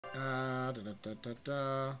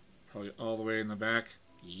Probably all the way in the back.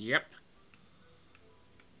 Yep.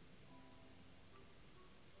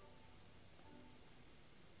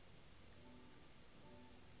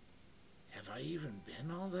 Have I even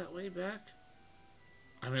been all that way back?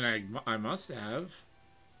 I mean, I must have.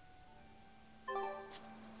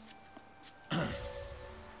 I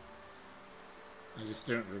just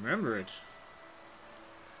don't remember it.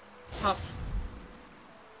 Hop.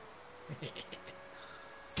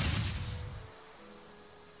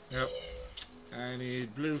 Yep. I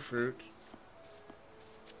need blue fruit.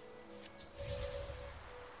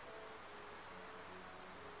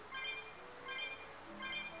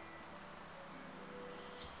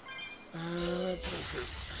 Blue fruit.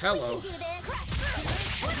 Hello.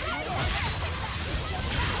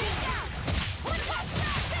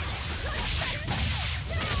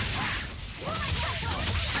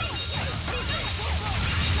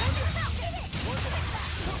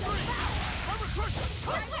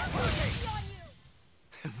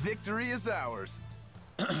 Victory is ours.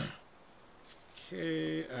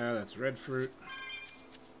 Okay, that's red fruit.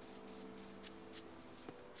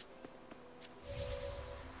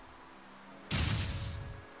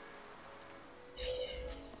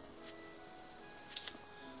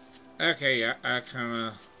 Okay, yeah, I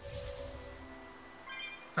kind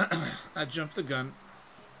of... I jumped the gun.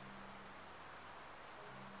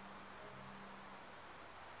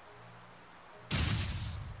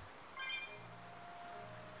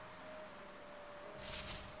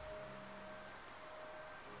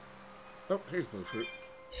 Oh, here's blue fruit.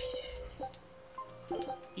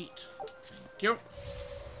 Eat. Thank you.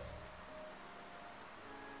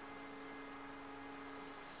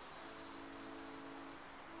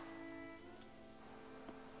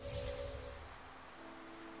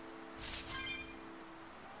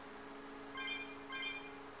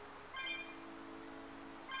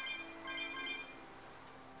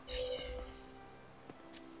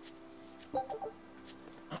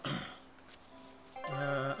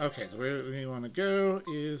 Okay, the way we want to go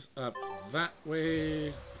is up that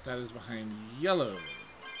way. That is behind yellow.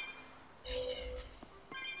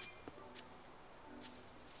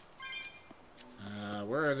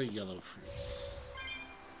 Where are the yellow fruits?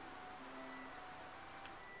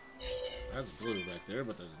 That's blue back there,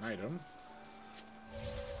 but there's an item.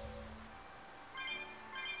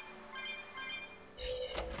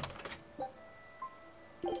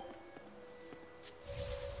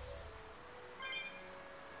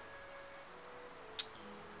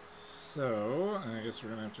 So, I guess we're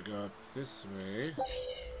gonna have to go up this way.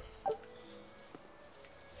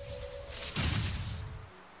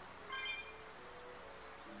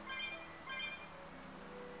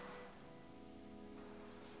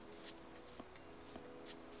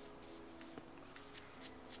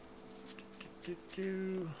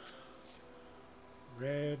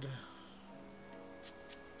 Red.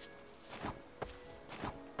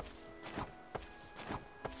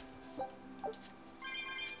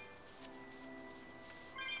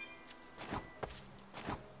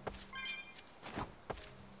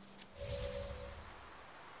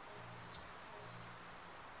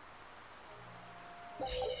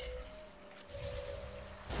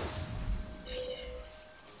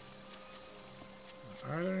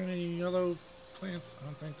 Are there any yellow plants? I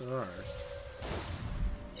don't think there are.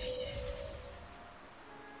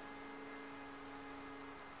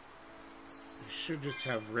 We should just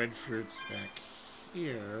have red fruits back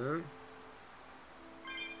here.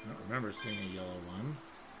 I don't remember seeing a yellow one.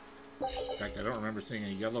 In fact, I don't remember seeing a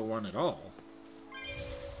yellow one at all.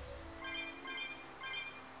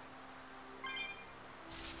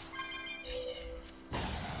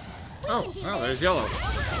 Oh, well, there's yellow.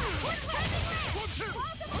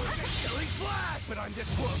 But I'm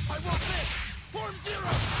this close. I want this. Form zero.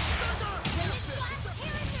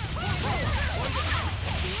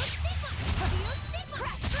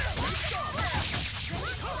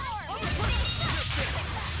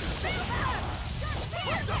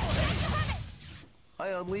 I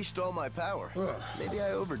unleashed all my power. Maybe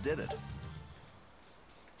I overdid it.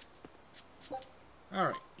 All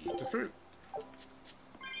right, eat the fruit.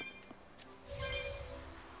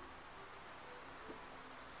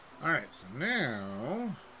 Alright, so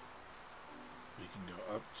now we can go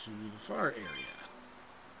up to the far area.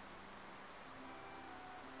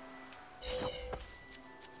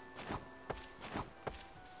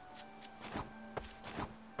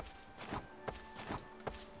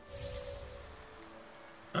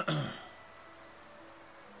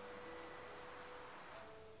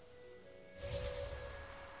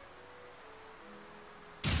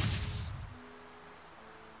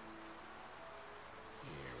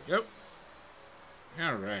 Yep.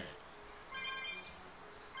 All right.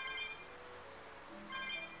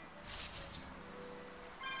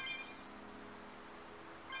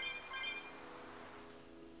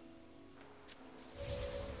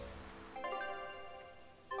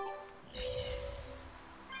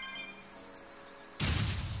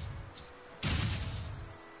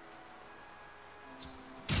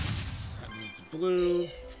 blue.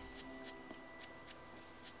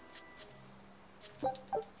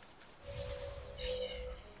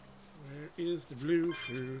 Where is the blue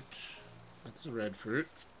fruit? That's the red fruit,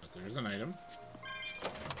 but there's an item.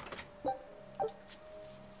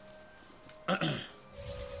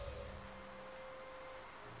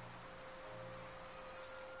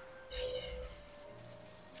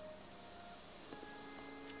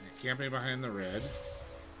 Camping behind the red.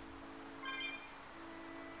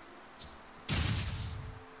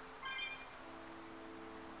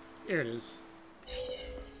 Here it is.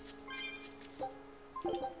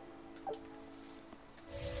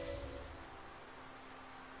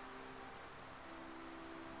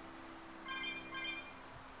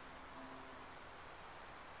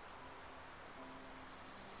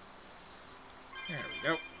 There we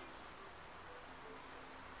go.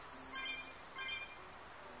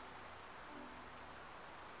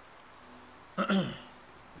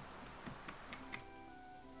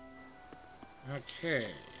 Okay.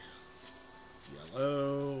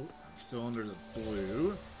 Yellow. I'm still under the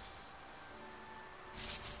blue.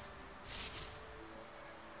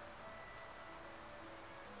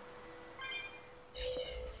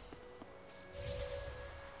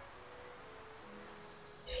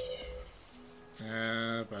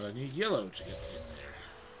 But I need yellow to get in there.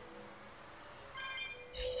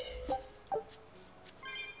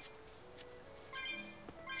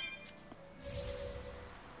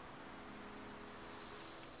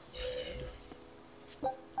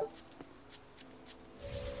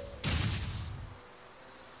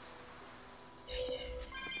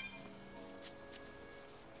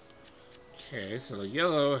 Okay, so the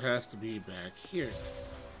yellow has to be back here.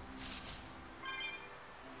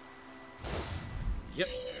 Yep,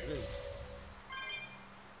 there it is.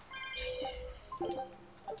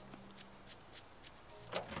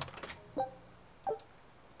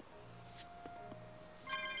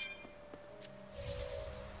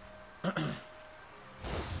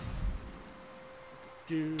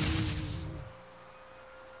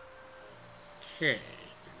 Okay,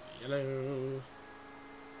 yellow.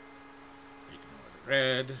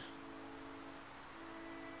 Red. Do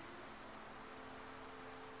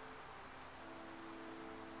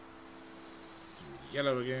the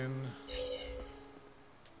yellow again.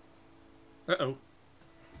 Uh-oh.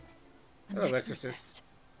 Hello, Exorcist.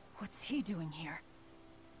 What's he doing here?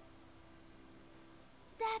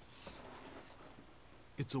 That's...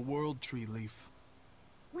 It's a world tree leaf.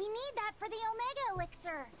 We need that for the Omega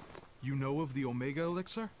Elixir. You know of the Omega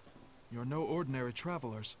Elixir? You're no ordinary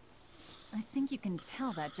travelers. I think you can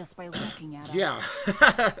tell that just by looking at us.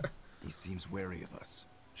 Yeah. He seems wary of us.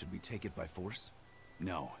 Should we take it by force?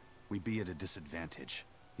 No. We'd be at a disadvantage.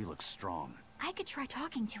 He looks strong. I could try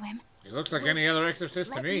talking to him. He looks like any other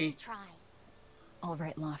exorcist to Let me. try. All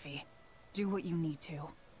right, Laphi. Do what you need to.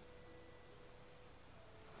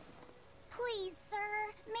 Please, sir.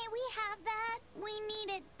 May we have that? We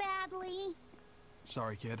need it badly.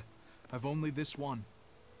 Sorry, kid. I've only this one.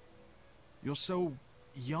 You're so...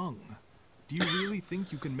 young. Do you really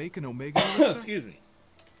think you can make an Omega Elixir? Excuse me.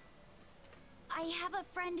 I have a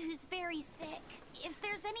friend who's very sick. If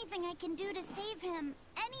there's anything I can do to save him,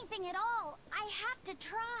 anything at all, I have to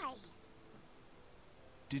try.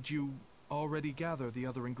 Did you already gather the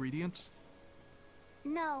other ingredients?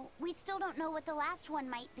 No, we still don't know what the last one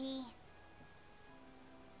might be.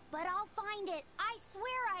 But I'll find it. I swear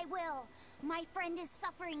I will. My friend is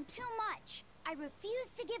suffering too much. I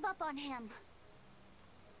refuse to give up on him.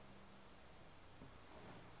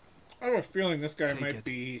 I have a feeling this guy Take might it.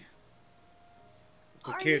 be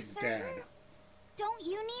the Are you kid's certain? dad. Don't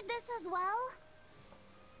you need this as well?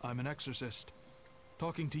 I'm an exorcist.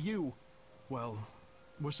 Talking to you, well,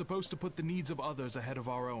 we're supposed to put the needs of others ahead of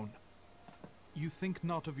our own. You think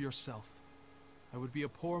not of yourself. I would be a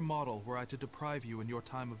poor model were I to deprive you in your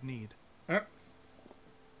time of need. Thank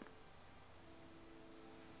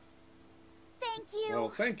you. Well,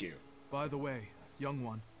 thank you. By the way, young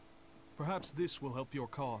one, perhaps this will help your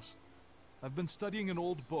cause. I've been studying an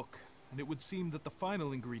old book, and it would seem that the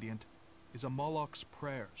final ingredient is a Moloch's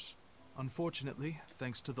prayers. Unfortunately,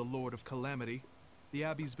 thanks to the Lord of Calamity, the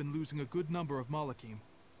Abbey's been losing a good number of Malachim.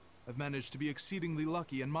 I've managed to be exceedingly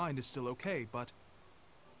lucky and mine is still okay, but...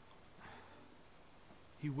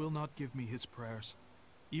 he will not give me his prayers,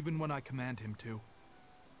 even when I command him to.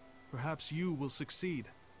 Perhaps you will succeed.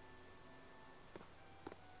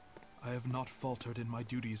 I have not faltered in my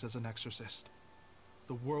duties as an exorcist.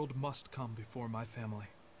 The world must come before my family.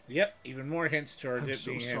 Yep, even more hints toward I'm it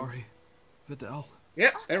so being him. sorry, Videl.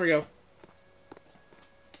 Yep, there we go.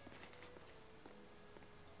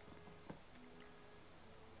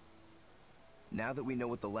 Now that we know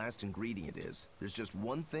what the last ingredient is, there's just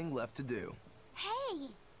one thing left to do. Hey!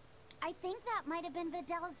 I think that might have been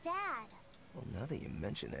Videl's dad. Well, now that you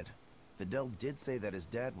mention it, Videl did say that his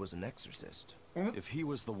dad was an exorcist. If he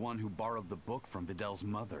was the one who borrowed the book from Videl's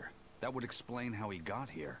mother, that would explain how he got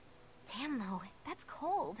here. Damn though, that's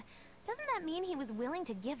cold. Doesn't that mean he was willing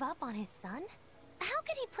to give up on his son? How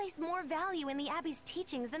could he place more value in the Abbey's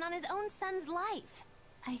teachings than on his own son's life?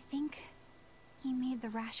 I think he made the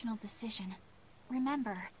rational decision.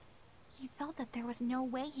 Remember, he felt that there was no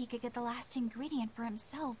way he could get the last ingredient for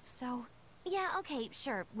himself, so... Yeah, okay,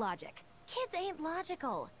 sure, logic. Kids ain't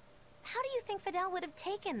logical. How do you think Videl would have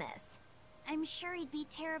taken this? I'm sure he'd be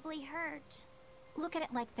terribly hurt. Look at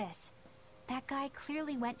it like this. That guy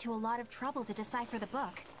clearly went to a lot of trouble to decipher the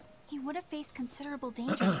book. He would have faced considerable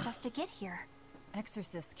dangers just to get here.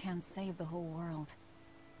 Exorcists can't save the whole world.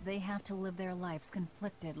 They have to live their lives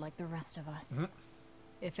conflicted like the rest of us.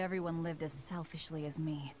 If everyone lived as selfishly as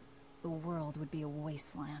me, the world would be a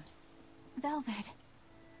wasteland. Velvet.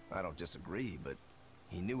 I don't disagree, but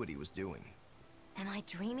he knew what he was doing. Am I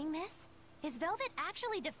dreaming this? Is Velvet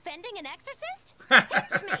actually defending an exorcist?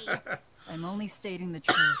 Catch me! I'm only stating the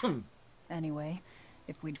truth. Anyway,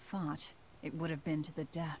 if we'd fought, it would have been to the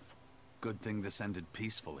death. Good thing this ended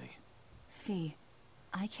peacefully. Fee,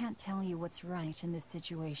 I can't tell you what's right in this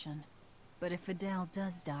situation. But if Videl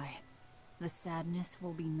does die, the sadness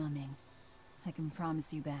will be numbing. I can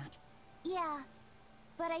promise you that. Yeah,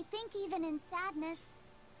 but I think even in sadness,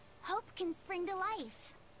 hope can spring to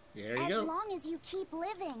life. There you as go. long as you keep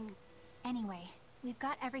living. Anyway, we've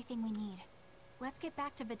got everything we need. Let's get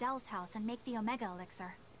back to Videl's house and make the Omega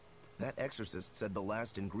Elixir. That exorcist said the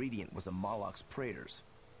last ingredient was a Moloch's prayers.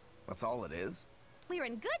 That's all it is? We're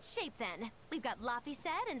in good shape then. We've got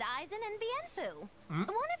Laphicet and Eisen and Bienfu.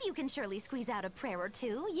 One of you can surely squeeze out a prayer or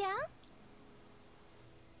two, yeah?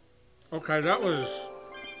 Okay, that was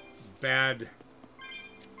bad.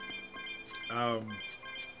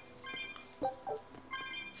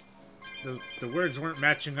 The words weren't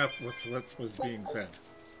matching up with what was being said.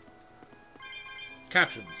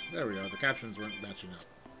 Captions. There we go. The captions weren't matching up.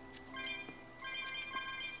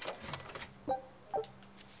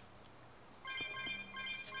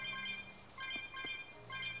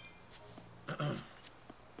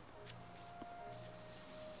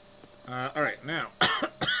 Alright, now.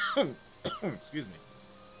 Excuse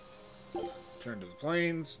me. Turn to the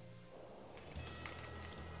plains.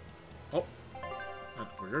 Oh.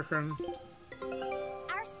 Expedition.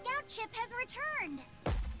 Our scout ship has returned.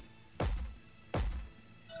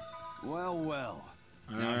 Well, well.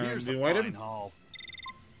 Now here's a Invited? fine haul.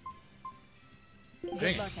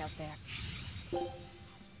 Good luck out there.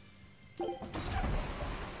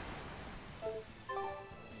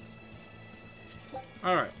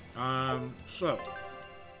 Alright, so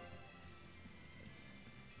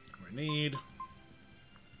we need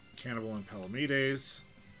Cannibal and Palomides.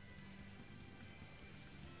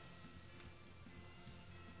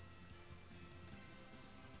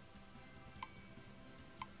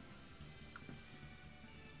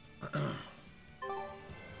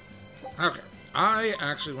 Okay, I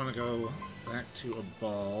actually want to go back to a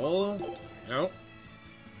ball. There we go.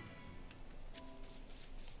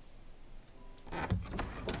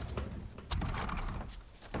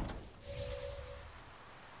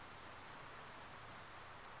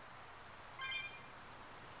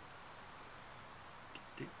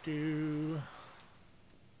 Do.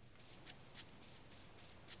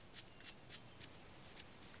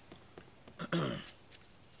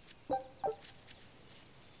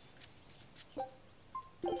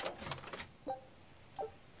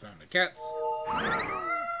 Found the cats.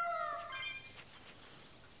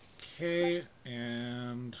 Okay,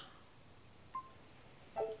 and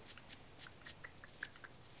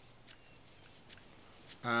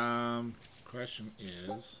question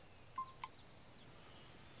is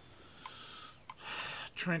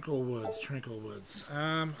Tranquil Woods, Tranquil Woods.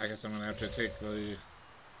 I guess I'm gonna have to take the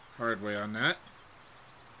hard way on that.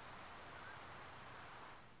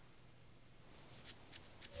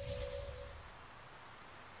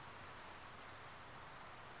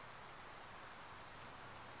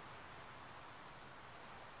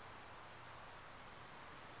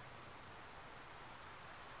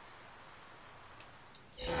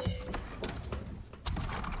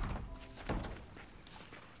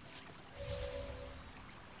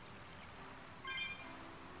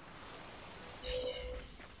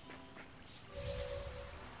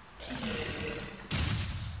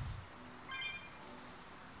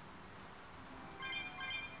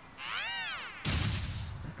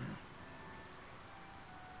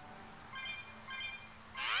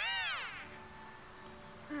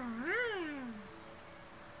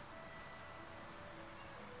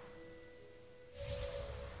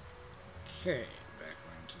 Okay, back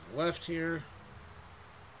around to the left here.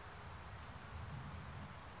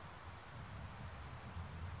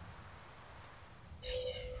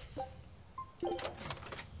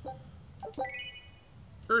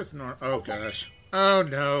 Earth Norm. Oh gosh. Oh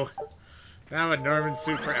no. Now a Norman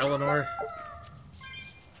suit for Eleanor.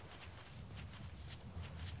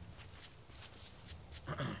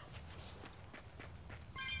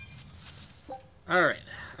 Alright.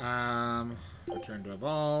 Return to a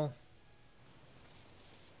ball.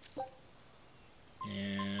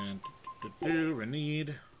 And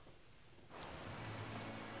Renede.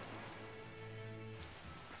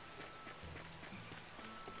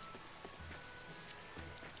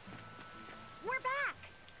 We're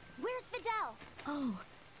back! Where's Videl? Oh,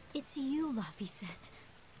 it's you, Laphicet.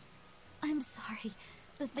 I'm sorry,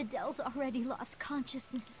 but Videl's already lost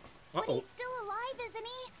consciousness. But he's still alive, isn't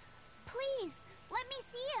he? Please, let me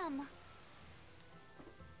see him.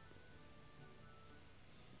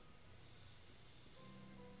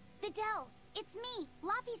 Videl, it's me,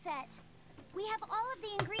 Laphicet. We have all of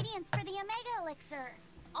the ingredients for the Omega Elixir.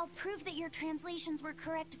 I'll prove that your translations were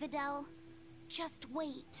correct, Videl. Just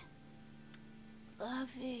wait.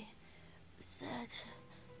 Laphicet.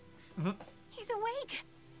 He's awake!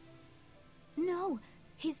 No,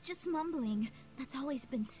 he's just mumbling. That's all he's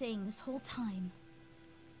been saying this whole time.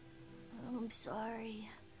 I'm sorry.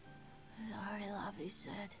 Sorry,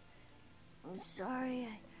 Laphicet. I'm sorry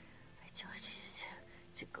I told you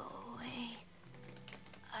to go away.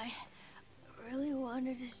 I really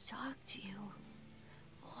wanted to talk to you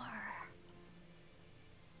more.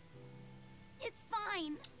 It's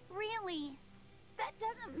fine, really. That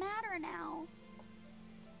doesn't matter now.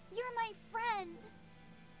 You're my friend.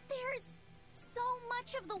 There's so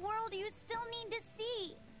much of the world you still need to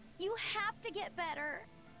see. You have to get better,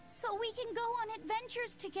 so we can go on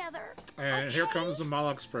adventures together. And okay? Here comes the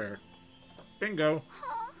Moloch's prayer. Bingo.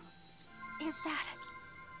 Huh? Is that...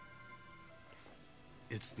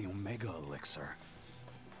 It's the Omega Elixir.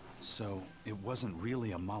 So, it wasn't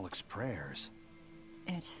really a Moloch's prayers.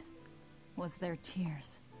 It was their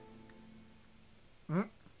tears.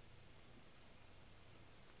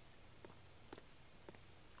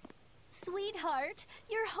 Sweetheart,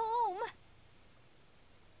 you're home.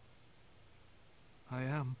 I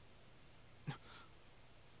am.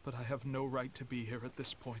 But I have no right to be here at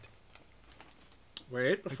this point.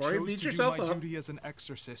 Wait, before you beat yourself I chose to do my up. duty as an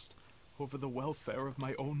exorcist over the welfare of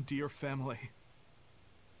my own dear family.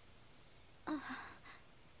 I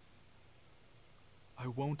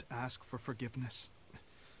won't ask for forgiveness.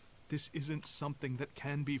 This isn't something that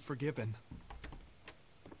can be forgiven.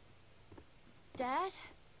 Dad?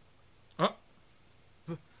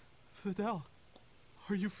 Videl,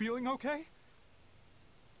 are you feeling okay?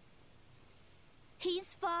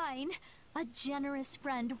 He's fine. A generous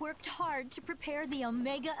friend worked hard to prepare the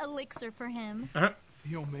Omega Elixir for him.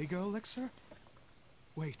 The Omega Elixir?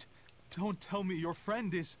 Wait, don't tell me your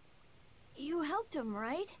friend is... You helped him,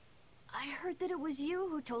 right? I heard that it was you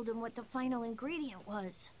who told him what the final ingredient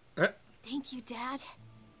was. Thank you, Dad.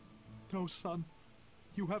 No, son.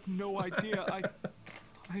 You have no idea.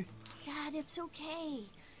 Dad, it's okay.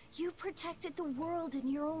 You protected the world in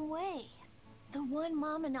your own way. The one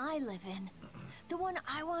Mom and I live in. The one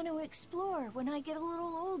I want to explore when I get a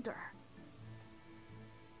little older.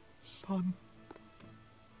 Son.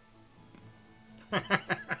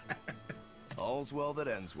 All's well that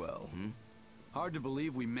ends well, Hard to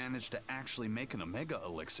believe we managed to actually make an Omega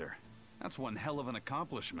Elixir. That's one hell of an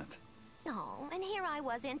accomplishment. Oh, and here I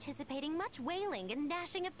was anticipating much wailing and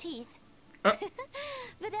gnashing of teeth.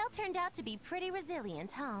 Videl turned out to be pretty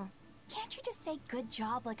resilient, huh? Can't you just say good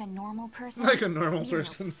job like a normal person? Like a normal You're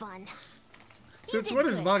person. no fun. Since when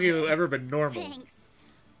has Magio ever been normal? Thanks.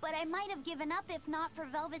 But I might have given up if not for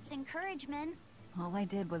Velvet's encouragement. All I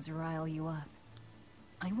did was rile you up.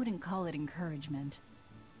 I wouldn't call it encouragement.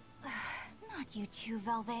 Not you too,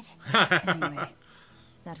 Velvet. Anyway,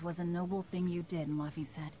 that was a noble thing you did,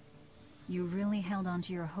 Laphicet. You really held on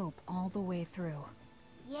to your hope all the way through.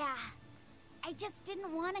 Yeah. I just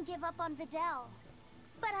didn't want to give up on Videl.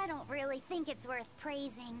 But I don't really think it's worth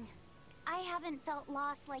praising. I haven't felt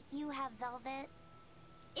lost like you have, Velvet.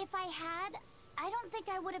 If I had, I don't think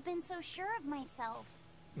I would have been so sure of myself.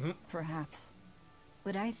 Perhaps.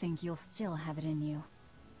 But I think you'll still have it in you.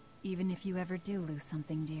 Even if you ever do lose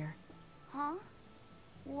something dear. Huh?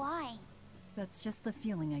 Why? That's just the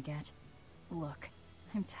feeling I get. Look,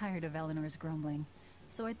 I'm tired of Eleanor's grumbling,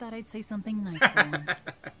 so I thought I'd say something nice for once.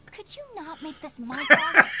 Could you not make this my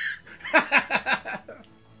fault?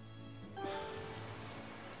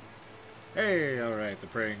 Hey, alright, the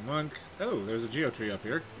praying monk. Oh, there's a geotree up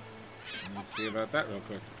here. Let's see about that real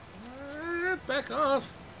quick. back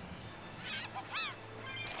off!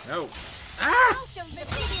 No. Ah! I'll show you the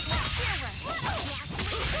beauty of my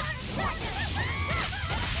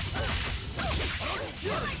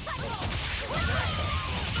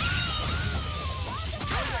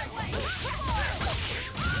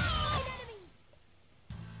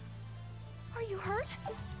Are you hurt?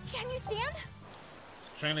 Can you stand?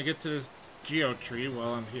 Just trying to get to this geo tree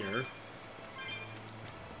while I'm here.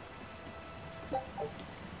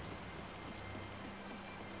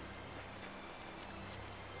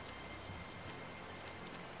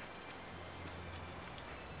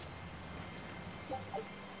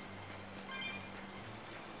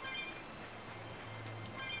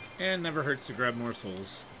 And never hurts to grab more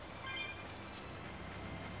souls.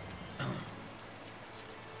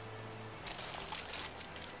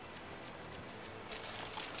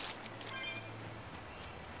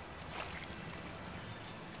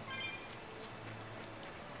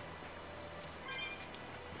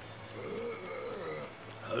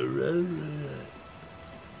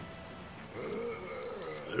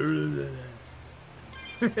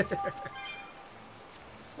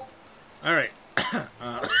 All right.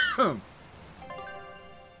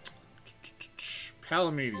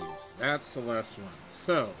 Palamedes, that's the last one.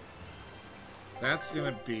 So, that's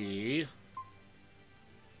gonna be...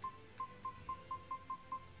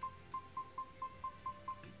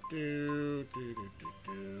 and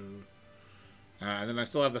then I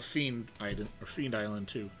still have the Fiend Island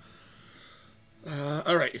too.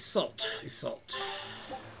 All right, Assault.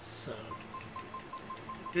 So,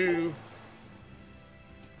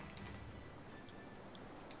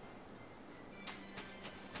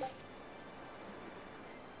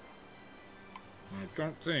 I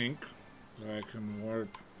don't think that I can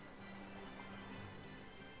warp.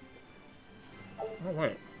 Oh,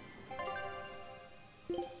 wait.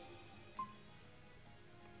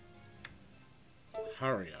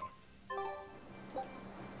 Hario.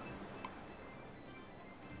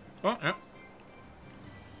 Oh, yeah.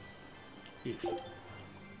 Yeesh.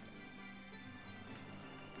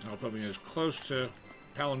 I'll put me as close to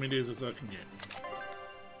Palamedes as I can get.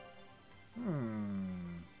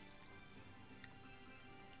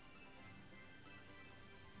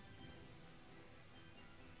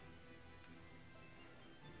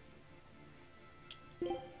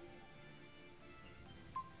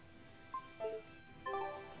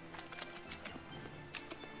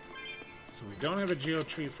 So we don't have a geo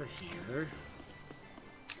tree for here.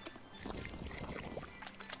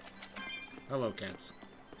 Hello, cats.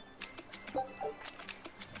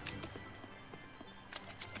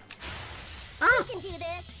 I can do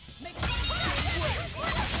this.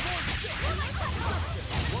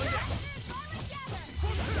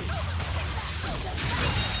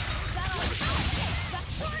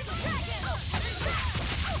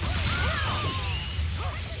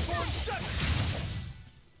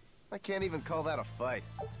 I can't even call that a fight.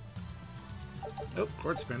 Nope,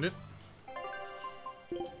 court spend it.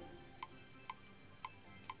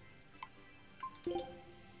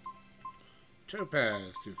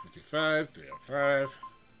 Topaz, 255, 305,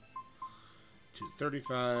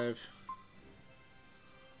 235,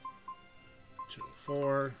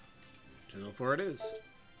 204, 204 it is.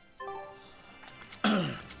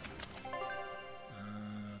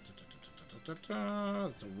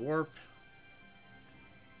 It's a warp.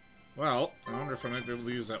 Well, I wonder if I might be able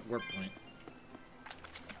to use that warp point.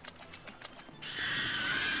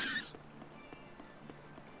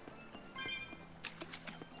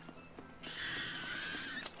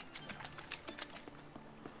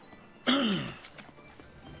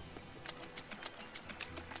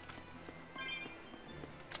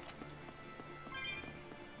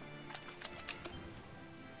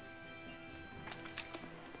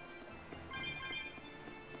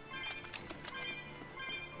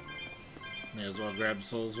 May as well grab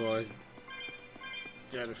souls while I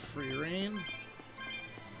got a free reign.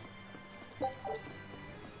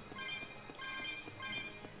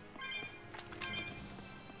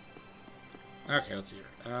 Okay, let's see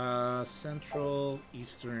here. Central,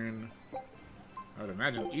 Eastern. I would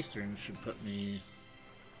imagine Eastern should put me...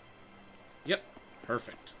 Yep,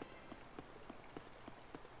 perfect.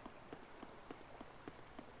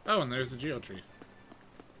 Oh, and there's the geo tree.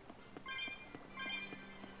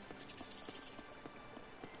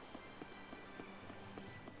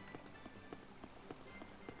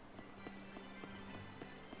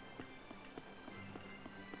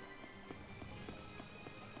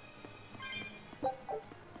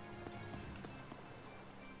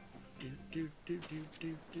 Do.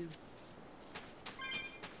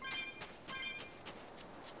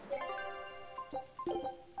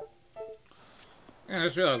 I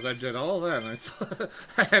just realized I did all that and I, still,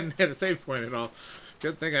 I hadn't hit a save point at all.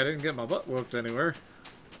 Good thing I didn't get my butt whooped anywhere.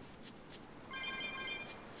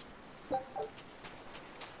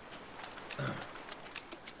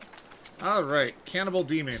 Alright, Cannibal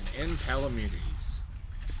Demon in Palamedes.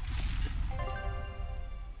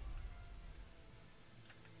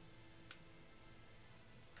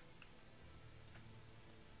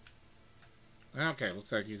 Okay,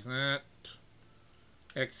 looks like he's not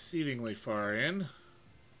exceedingly far in.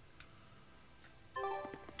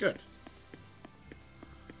 Good.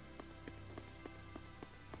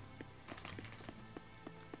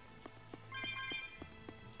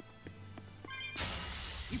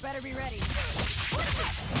 You better be ready.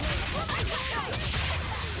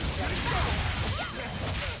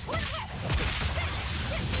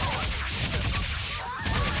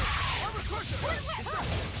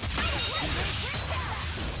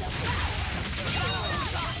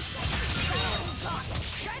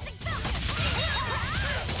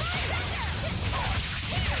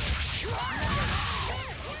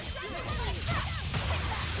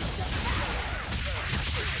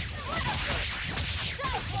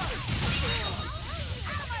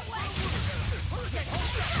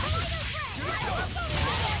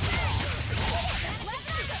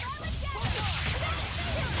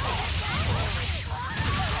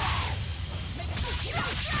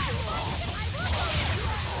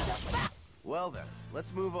 Well then,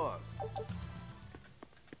 let's move on.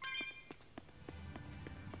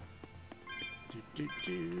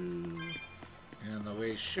 And the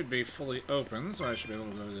way should be fully open, so I should be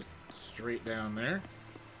able to go just straight down there.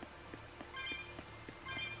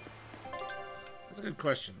 That's a good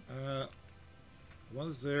question.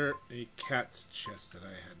 Was there a cat's chest that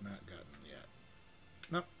I had not gotten yet?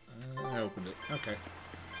 Nope. I opened it. Okay.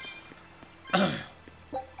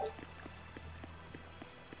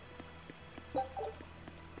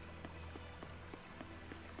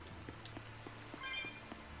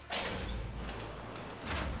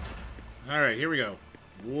 Alright, here we go.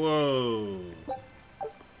 Whoa.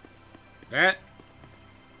 That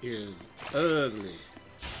is ugly.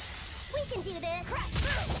 We can do this.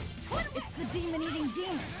 It's the demon-eating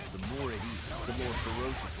demon. The more it eats, the more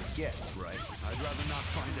ferocious it gets, right? I'd rather not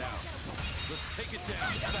find out. Let's take it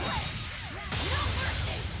down fast.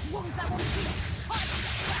 Wounds that won't shoot.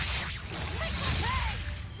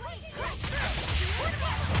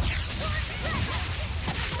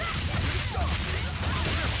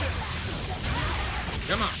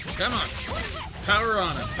 Come on, come on. Power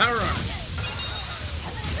on it, power on it.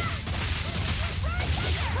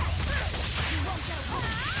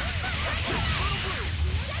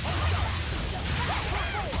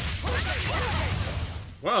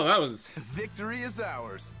 Wow, that was Victory is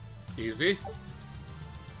ours. easy.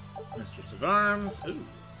 Mistress of Arms. Ooh.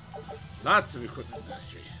 Lots of equipment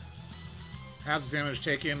mastery. Halves damage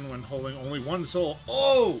taken when holding only one soul.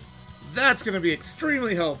 Oh! That's going to be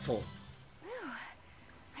extremely helpful.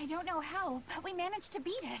 I don't know how, but we managed to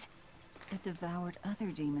beat it. It devoured other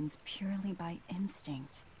demons purely by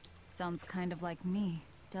instinct. Sounds kind of like me,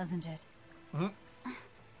 doesn't it? Hmm?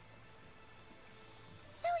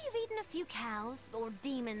 So you've eaten a few cows, or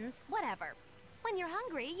demons, whatever. When you're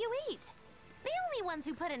hungry, you eat. The only ones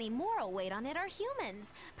who put any moral weight on it are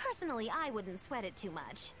humans. Personally, I wouldn't sweat it too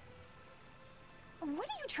much. What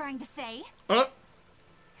are you trying to say?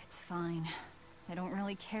 It's fine. I don't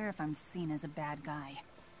really care if I'm seen as a bad guy.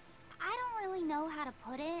 I don't really know how to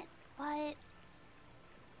put it, but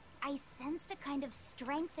I sensed a kind of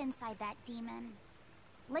strength inside that demon.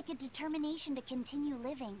 Like a determination to continue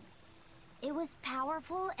living. It was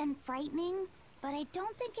powerful and frightening, but I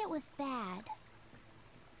don't think it was bad.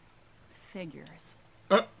 Figures.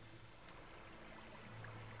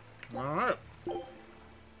 Alright.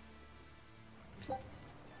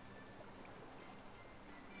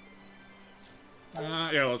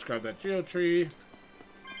 Yeah, let's grab that geo tree.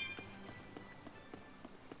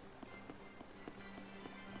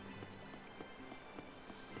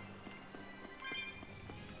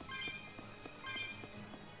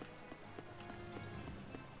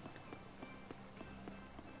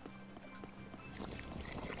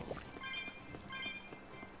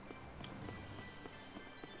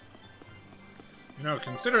 You know,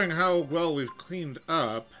 considering how well we've cleaned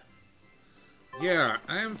up, yeah,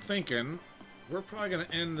 I'm thinking we're probably going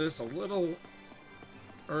to end this a little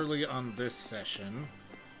early on this session.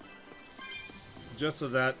 Just so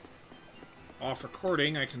that off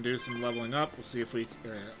recording I can do some leveling up. We'll see if we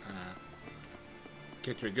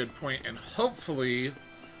get to a good point and hopefully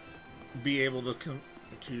be able to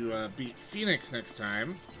beat Phoenix next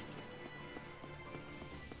time.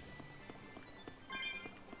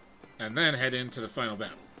 and then head into the final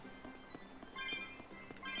battle.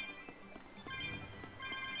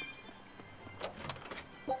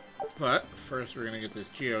 But first we're going to get this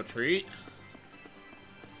Geo Treat.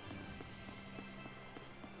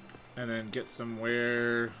 And then get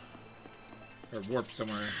somewhere, or warp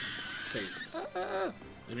somewhere safe.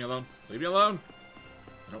 Leave me alone. Leave me alone.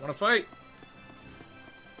 I don't want to fight.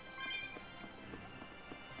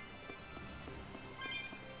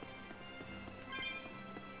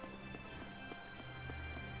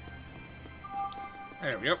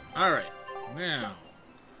 There we go. Alright. Now,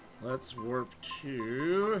 let's warp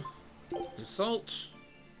to Assault.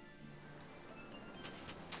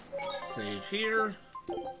 Save here.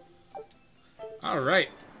 Alright.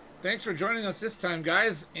 Thanks for joining us this time,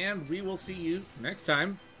 guys, and we will see you next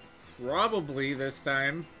time. Probably this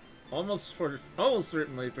time. Almost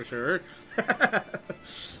certainly for sure.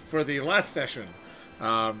 For the last session.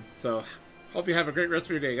 So, hope you have a great rest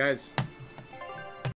of your day, guys.